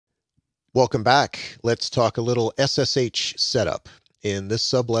Welcome back. Let's talk a little SSH setup. In this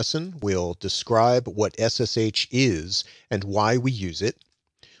sub-lesson, we'll describe what SSH is and why we use it.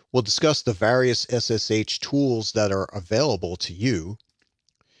 We'll discuss the various SSH tools that are available to you.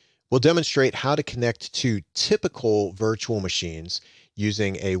 We'll demonstrate how to connect to typical virtual machines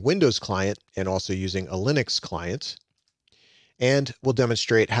using a Windows client and also using a Linux client. And we'll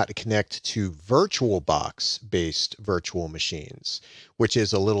demonstrate how to connect to VirtualBox-based virtual machines, which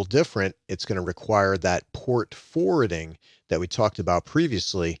is a little different. It's going to require that port forwarding that we talked about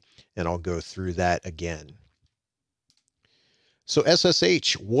previously, and I'll go through that again. So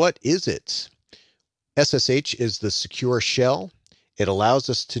SSH, what is it? SSH is the secure shell. It allows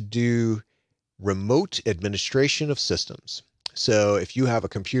us to do remote administration of systems. So if you have a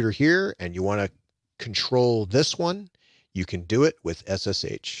computer here and you want to control this one, you can do it with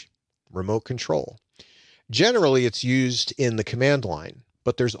SSH, remote control. Generally, it's used in the command line,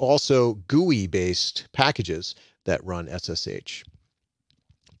 but there's also GUI-based packages that run SSH.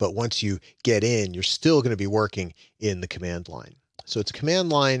 But once you get in, you're still going to be working in the command line. So it's a command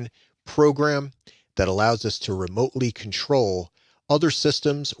line program that allows us to remotely control other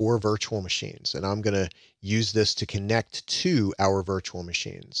systems or virtual machines. And I'm going to use this to connect to our virtual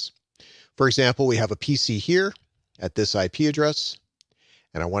machines. For example, we have a PC here at this IP address,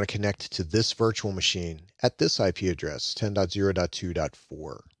 and I want to connect to this virtual machine at this IP address,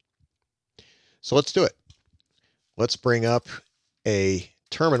 10.0.2.4. So let's do it. Let's bring up a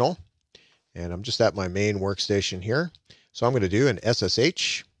terminal, and I'm just at my main workstation here. So I'm going to do an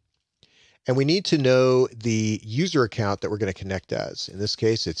SSH, and we need to know the user account that we're going to connect as. In this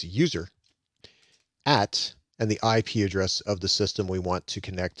case, it's user at, and the IP address of the system we want to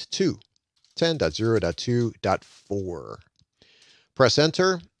connect to. 10.0.2.4. Press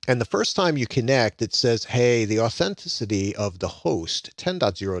enter, and the first time you connect, it says, hey, the authenticity of the host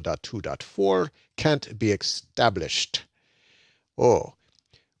 10.0.2.4 can't be established. Oh,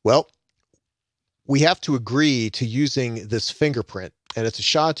 well, we have to agree to using this fingerprint, and it's a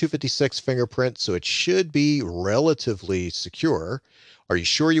SHA-256 fingerprint, so it should be relatively secure. Are you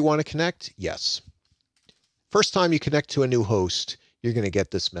sure you want to connect? Yes. First time you connect to a new host, you're going to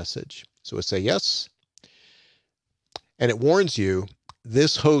get this message. So we'll say yes. And it warns you,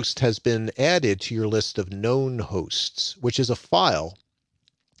 this host has been added to your list of known hosts, which is a file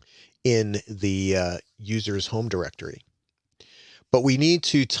in the user's home directory. But we need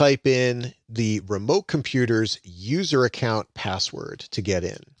to type in the remote computer's user account password to get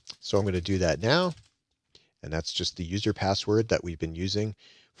in. So I'm going to do that now. And that's just the user password that we've been using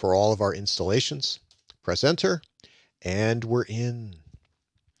for all of our installations. Press enter, and we're in.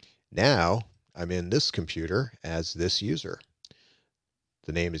 Now I'm in this computer as this user.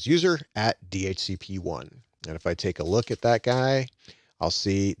 The name is user at DHCP1. And if I take a look at that guy, I'll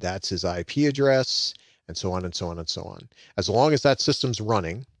see that's his IP address, and so on and so on and so on. As long as that system's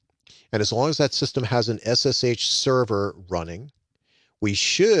running, and as long as that system has an SSH server running, we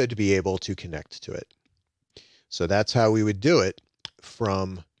should be able to connect to it. So that's how we would do it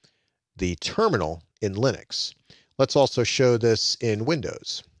from the terminal in Linux. Let's also show this in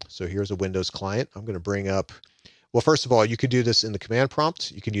Windows. So here's a Windows client. I'm going to bring up, well, first of all, you could do this in the command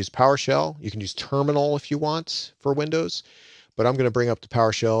prompt. You can use PowerShell. You can use Terminal if you want for Windows. But I'm going to bring up the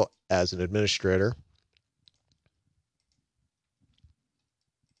PowerShell as an administrator.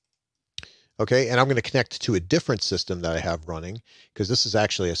 Okay, and I'm going to connect to a different system that I have running, because this is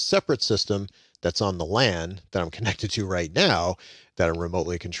actually a separate system that's on the LAN that I'm connected to right now that I'm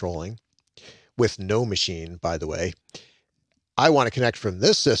remotely controlling, with no machine, by the way. I want to connect from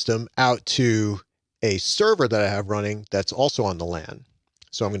this system out to a server that I have running that's also on the LAN.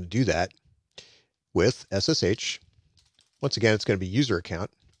 So I'm going to do that with SSH. Once again, it's going to be user account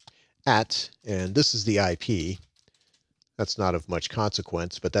at, and this is the IP. That's not of much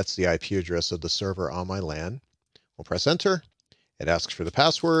consequence, but that's the IP address of the server on my LAN. We'll press enter. It asks for the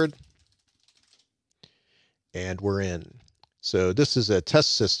password, and we're in. So this is a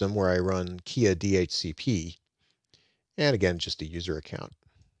test system where I run Kia DHCP. And again, just a user account.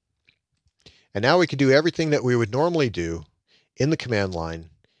 And now we can do everything that we would normally do in the command line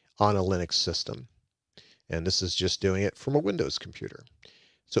on a Linux system. And this is just doing it from a Windows computer.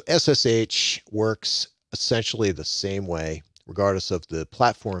 So SSH works essentially the same way, regardless of the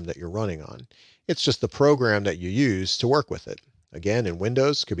platform that you're running on. It's just the program that you use to work with it. Again, in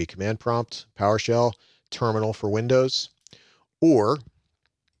Windows, it could be command prompt, PowerShell, terminal for Windows, or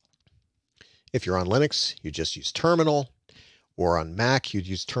if you're on Linux, you just use terminal, or on Mac, you'd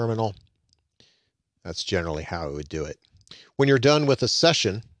use terminal. That's generally how I would do it. When you're done with a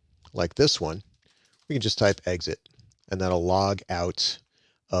session like this one, we can just type exit, and that'll log out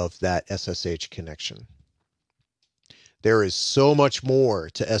of that SSH connection. There is so much more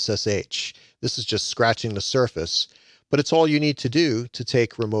to SSH. This is just scratching the surface, but it's all you need to do to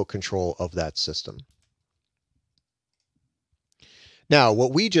take remote control of that system. Now,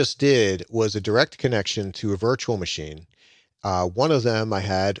 what we just did was a direct connection to a virtual machine. One of them I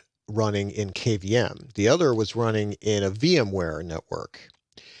had running in KVM. The other was running in a VMware network.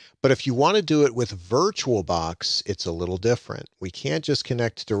 But if you want to do it with VirtualBox, it's a little different. We can't just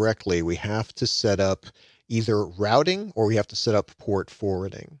connect directly. We have to set up either routing or we have to set up port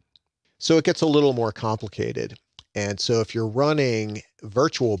forwarding. So it gets a little more complicated. And so if you're running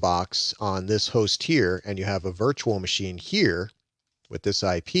VirtualBox on this host here and you have a virtual machine here with this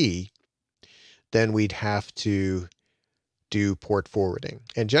IP, then we'd have to do port forwarding.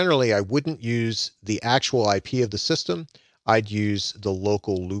 And generally, I wouldn't use the actual IP of the system. I'd use the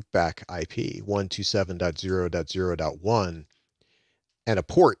local loopback IP, 127.0.0.1, and a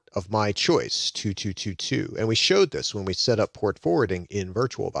port of my choice, 2222. And we showed this when we set up port forwarding in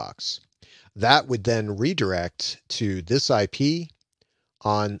VirtualBox. That would then redirect to this IP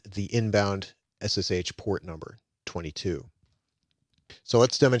on the inbound SSH port number, 22. So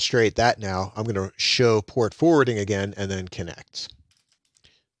let's demonstrate that now. I'm going to show port forwarding again and then connect.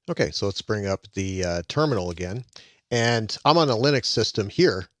 Okay, so let's bring up the terminal again. And I'm on a Linux system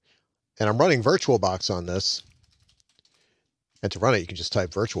here, and I'm running VirtualBox on this. And to run it, you can just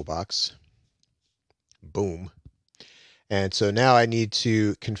type VirtualBox. Boom. And so now I need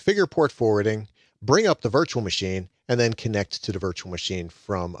to configure port forwarding, bring up the virtual machine, and then connect to the virtual machine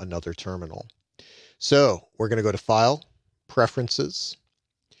from another terminal. So we're going to go to File, Preferences,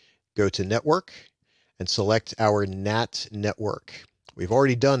 go to Network, and select our NAT network. We've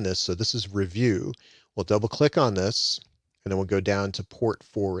already done this, so this is Review. We'll double click on this, and then we'll go down to port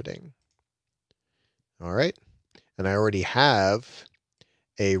forwarding. All right. And I already have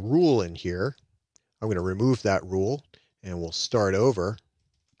a rule in here. I'm going to remove that rule, and we'll start over,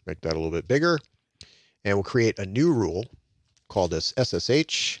 make that a little bit bigger, and we'll create a new rule, call this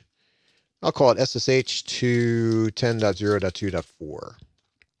SSH. I'll call it SSH to 10.0.2.4.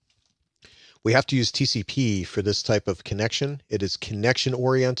 We have to use TCP for this type of connection. It is connection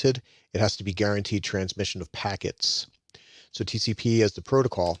oriented. It has to be guaranteed transmission of packets. So TCP as the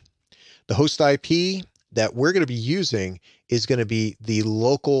protocol. The host IP that we're going to be using is going to be the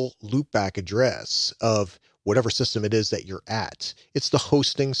local loopback address of whatever system it is that you're at. It's the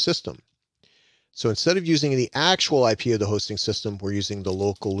hosting system. So instead of using the actual IP of the hosting system, we're using the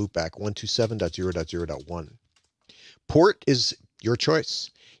local loopback 127.0.0.1. Port is your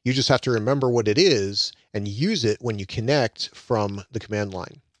choice. You just have to remember what it is and use it when you connect from the command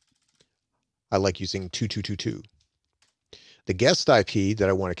line. I like using 2222. The guest IP that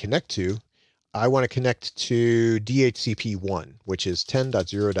I want to connect to, I want to connect to DHCP1, which is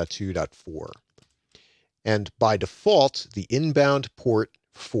 10.0.2.4. And by default, the inbound port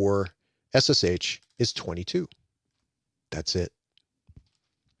for SSH is 22. That's it.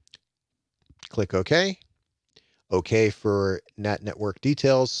 Click OK. OK for NAT network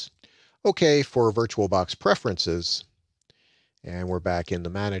details. OK for VirtualBox preferences. And we're back in the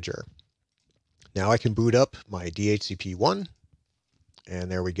manager. Now I can boot up my DHCP1.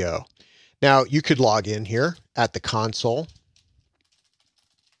 And there we go. Now you could log in here at the console.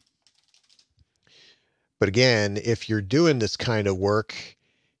 But again, if you're doing this kind of work,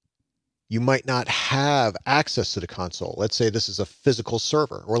 you might not have access to the console. Let's say this is a physical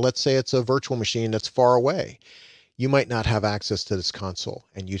server, or let's say it's a virtual machine that's far away. You might not have access to this console,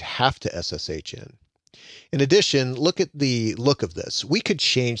 and you'd have to SSH in. In addition, look at the look of this. We could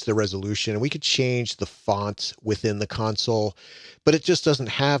change the resolution, and we could change the font within the console, but it just doesn't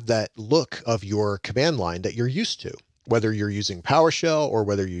have that look of your command line that you're used to, whether you're using PowerShell or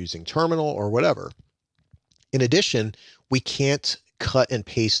whether you're using Terminal or whatever. In addition, we can't cut and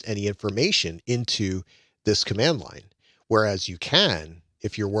paste any information into this command line, whereas you can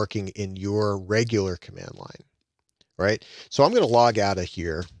if you're working in your regular command line, right? So I'm going to log out of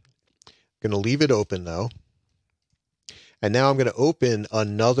here. I'm going to leave it open though. And now I'm going to open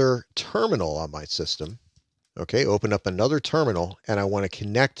another terminal on my system. Okay, open up another terminal, and I want to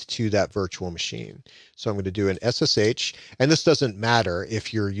connect to that virtual machine. So I'm going to do an SSH, and this doesn't matter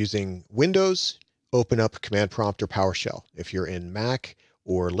if you're using Windows, open up Command Prompt or PowerShell. If you're in Mac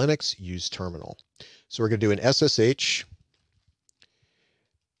or Linux, use Terminal. So we're going to do an SSH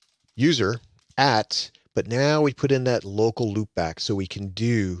user at, but now we put in that local loopback so we can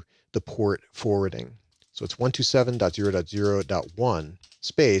do the port forwarding. So it's 127.0.0.1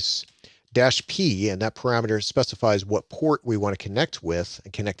 space -p, and that parameter specifies what port we want to connect with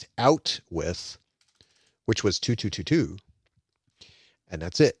and connect out with, which was 2222. And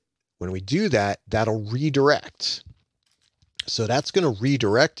that's it. When we do that, that'll redirect. So that's going to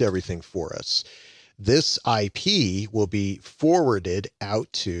redirect everything for us. This IP will be forwarded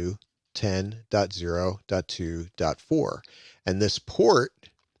out to 10.0.2.4. And this port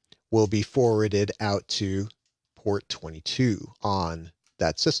will be forwarded out to port 22 on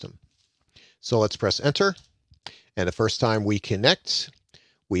that system. So let's press enter. And the first time we connect,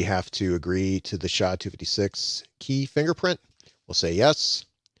 we have to agree to the SHA-256 key fingerprint. We'll say yes,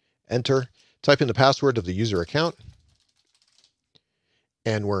 enter, type in the password of the user account,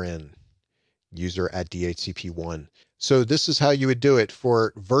 and we're in. User at DHCP1. So this is how you would do it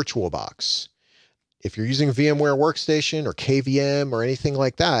for VirtualBox. If you're using VMware Workstation or KVM or anything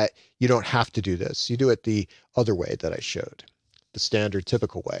like that, you don't have to do this. You do it the other way that I showed, the standard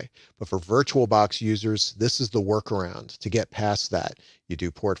typical way. But for VirtualBox users, this is the workaround. To get past that, you do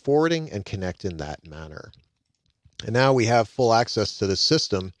port forwarding and connect in that manner. And now we have full access to the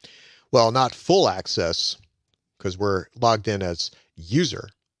system. Well, not full access because we're logged in as user.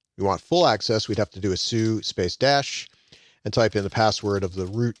 We want full access. We'd have to do a su space dash and type in the password of the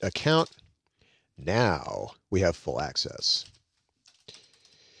root account. Now we have full access.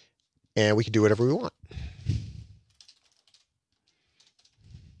 And we can do whatever we want.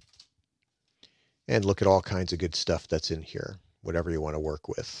 And look at all kinds of good stuff that's in here, whatever you want to work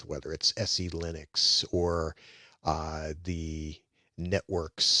with, whether it's SE Linux or the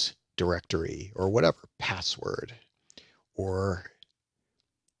networks directory or whatever, password or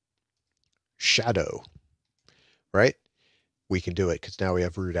shadow, right? We can do it because now we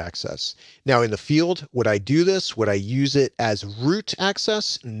have root access. Now in the field, would I do this? Would I use it as root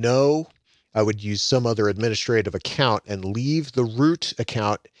access? No, I would use some other administrative account and leave the root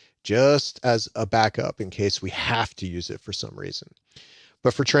account just as a backup in case we have to use it for some reason.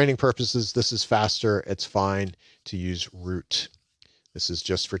 But for training purposes, this is faster. It's fine to use root. This is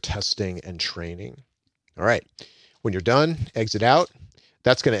just for testing and training. All right, when you're done, exit out.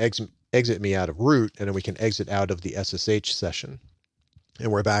 That's going to exit me out of root, and then we can exit out of the SSH session.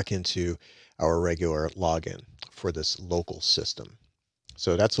 And we're back into our regular login for this local system.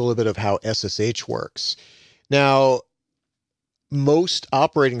 So that's a little bit of how SSH works. Now, most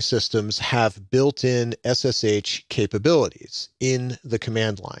operating systems have built-in SSH capabilities in the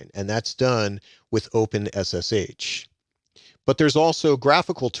command line, and that's done with OpenSSH. But there's also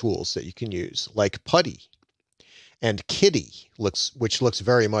graphical tools that you can use, like PuTTY and Kitty, which looks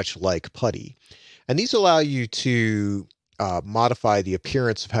very much like PuTTY. And these allow you to modify the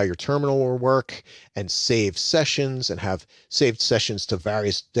appearance of how your terminal will work and save sessions and have saved sessions to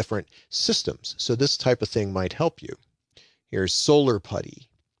various different systems. So this type of thing might help you. Here's Solar PuTTY.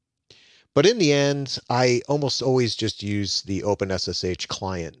 But in the end, I almost always just use the OpenSSH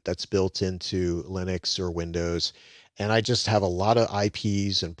client that's built into Linux or Windows. And I just have a lot of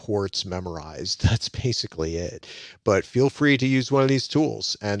IPs and ports memorized. That's basically it. But feel free to use one of these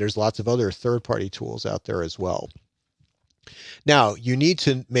tools. And there's lots of other third-party tools out there as well. Now, you need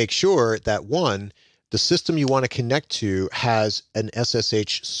to make sure that one, the system you want to connect to has an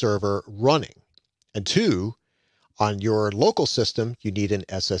SSH server running. And two, on your local system, you need an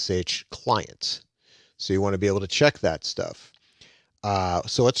SSH client. So you want to be able to check that stuff.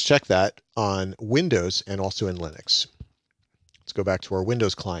 So let's check that on Windows and also in Linux. Let's go back to our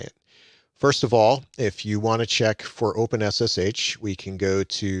Windows client. First of all, if you want to check for OpenSSH, we can go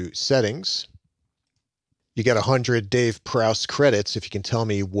to Settings. You get 100 Dave Prowse credits if you can tell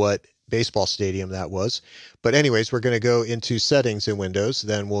me what baseball stadium that was. But anyways, we're going to go into Settings in Windows.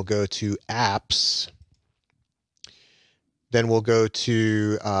 Then we'll go to Apps. Then we'll go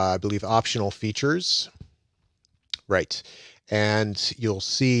to, I believe, Optional Features. Right. And you'll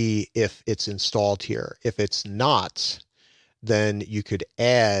see if it's installed here. If it's not, then you could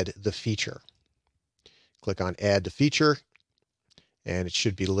add the feature. Click on Add the Feature, and it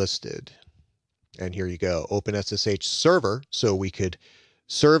should be listed. And here you go, OpenSSH server, so we could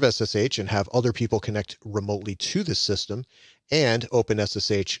serve SSH and have other people connect remotely to the system, and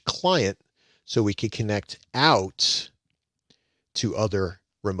OpenSSH client, so we could connect out to other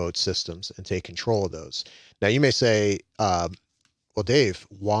remote systems and take control of those. Now you may say, well, Dave,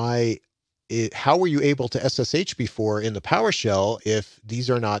 how were you able to SSH before in the PowerShell if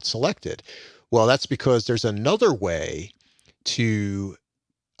these are not selected? Well, that's because there's another way to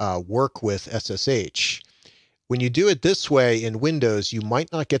work with SSH. When you do it this way in Windows, you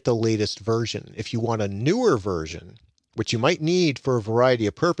might not get the latest version. If you want a newer version, which you might need for a variety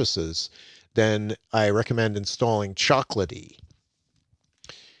of purposes, then I recommend installing Chocolatey.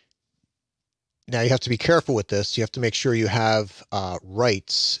 Now you have to be careful with this. You have to make sure you have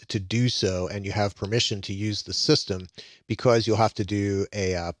rights to do so, and you have permission to use the system, because you'll have to do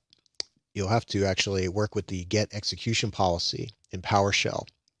a you'll have to actually work with the get execution policy in PowerShell,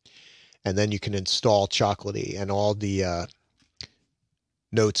 and then you can install Chocolatey, and all the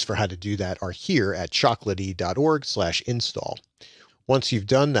notes for how to do that are here at chocolatey.org/install. Once you've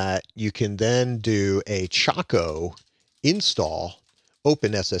done that, you can then do a Choco install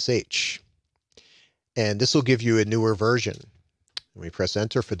OpenSSH. And this will give you a newer version. When we press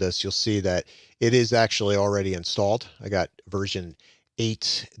enter for this, you'll see that it is actually already installed. I got version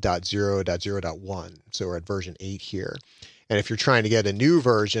 8.0.0.1. So we're at version 8 here. And if you're trying to get a new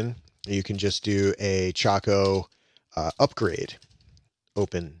version, you can just do a Choco upgrade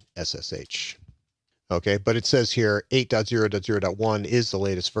OpenSSH. Okay, but it says here 8.0.0.1 is the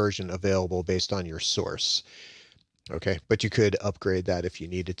latest version available based on your source. Okay, but you could upgrade that if you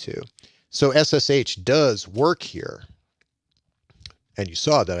needed to. So SSH does work here. And you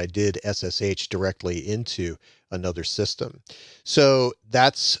saw that I did SSH directly into another system. So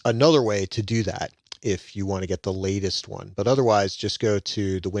that's another way to do that if you want to get the latest one. But otherwise, just go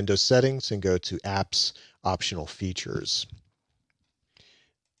to the Windows settings and go to Apps, Optional Features,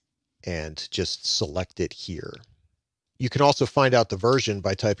 and just select it here. You can also find out the version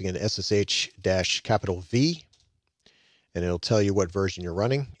by typing in SSH-V, and it'll tell you what version you're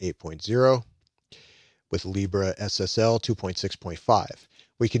running, 8.0, with Libra SSL 2.6.5.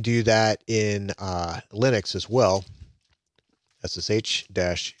 We can do that in Linux as well,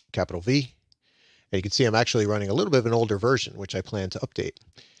 SSH-V. And you can see I'm actually running a little bit of an older version, which I plan to update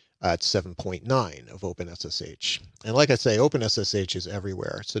at 7.9 of OpenSSH. And like I say, OpenSSH is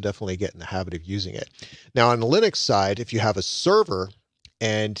everywhere, so definitely get in the habit of using it. Now on the Linux side, if you have a server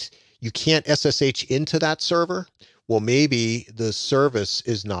and you can't SSH into that server, well, maybe the service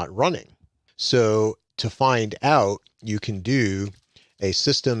is not running. So to find out, you can do a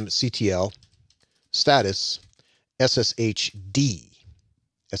systemctl status SSHD.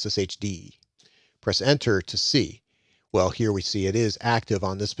 Press enter to see. Well, here we see it is active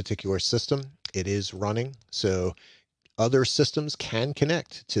on this particular system. It is running. So other systems can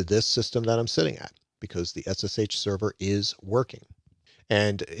connect to this system that I'm sitting at because the SSH server is working.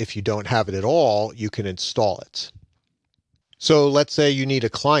 And if you don't have it at all, you can install it. So let's say you need a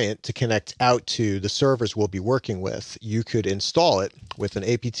client to connect out to the servers we'll be working with. You could install it with an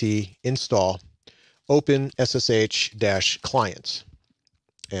apt install OpenSSH-client.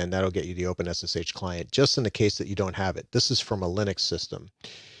 And that'll get you the OpenSSH client, just in the case that you don't have it. This is from a Linux system.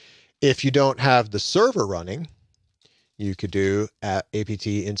 If you don't have the server running, you could do apt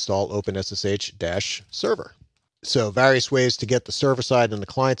install OpenSSH-server. So various ways to get the server side and the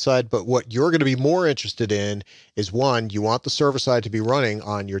client side, but what you're going to be more interested in is, one, you want the server side to be running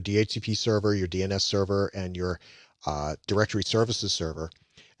on your DHCP server, your DNS server, and your directory services server.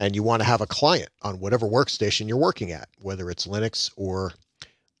 And you want to have a client on whatever workstation you're working at, whether it's Linux or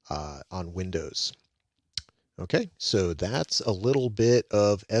on Windows. Okay, so that's a little bit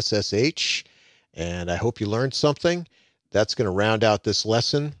of SSH, and I hope you learned something. That's going to round out this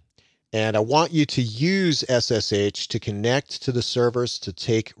lesson. And I want you to use SSH to connect to the servers, to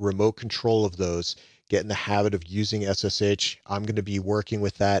take remote control of those. Get in the habit of using SSH. I'm going to be working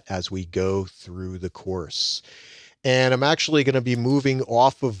with that as we go through the course. And I'm actually going to be moving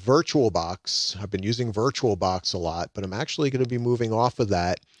off of VirtualBox. I've been using VirtualBox a lot, but I'm actually going to be moving off of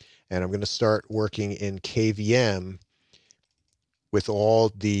that. And I'm going to start working in KVM with all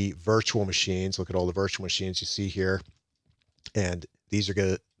the virtual machines. Look at all the virtual machines you see here. And these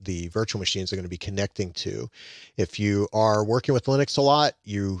are the virtual machines are going to be connecting to. If you are working with Linux a lot,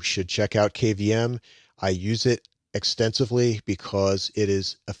 you should check out KVM. I use it extensively because it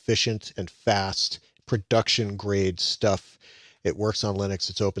is efficient and fast, production grade stuff. It works on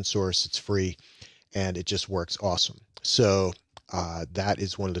Linux, it's open source, it's free, and it just works awesome. So that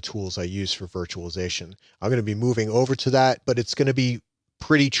is one of the tools I use for virtualization. I'm going to be moving over to that, but it's going to be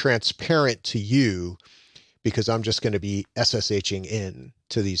pretty transparent to you because I'm just going to be SSHing in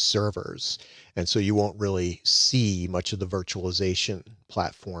to these servers. And so you won't really see much of the virtualization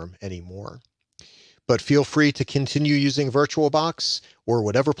platform anymore. But feel free to continue using VirtualBox or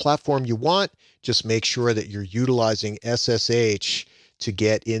whatever platform you want. Just make sure that you're utilizing SSH to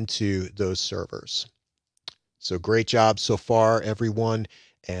get into those servers. So great job so far, everyone,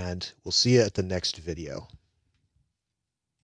 and we'll see you at the next video.